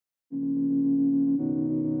If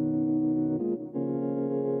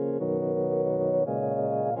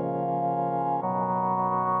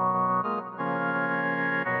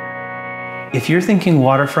you're thinking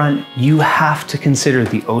waterfront, you have to consider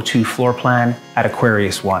the O2 floor plan at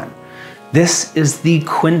Aquarius One. This is the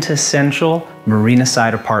quintessential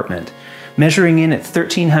Marinaside apartment. Measuring in at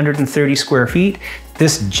 1,330 square feet,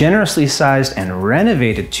 this generously sized and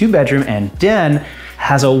renovated 2-bedroom and den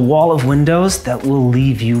has a wall of windows that will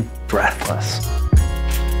leave you breathless.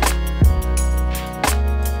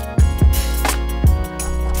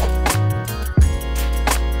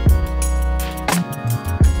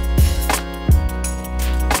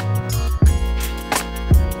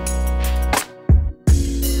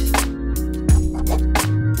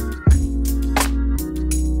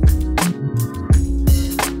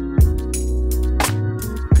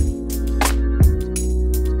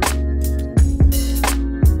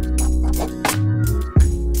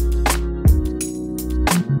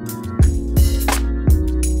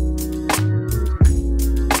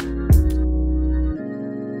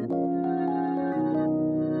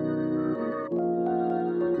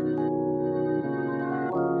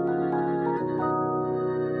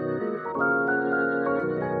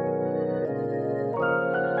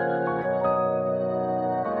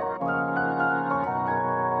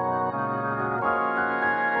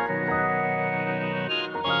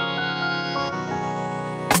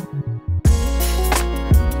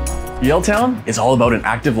 Yaletown is all about an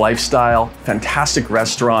active lifestyle, fantastic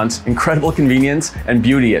restaurants, incredible convenience, and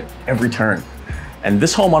beauty at every turn. And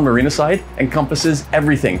this home on Marinaside encompasses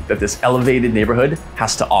everything that this elevated neighborhood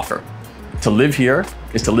has to offer. To live here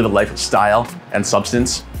is to live a life of style and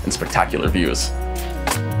substance and spectacular views.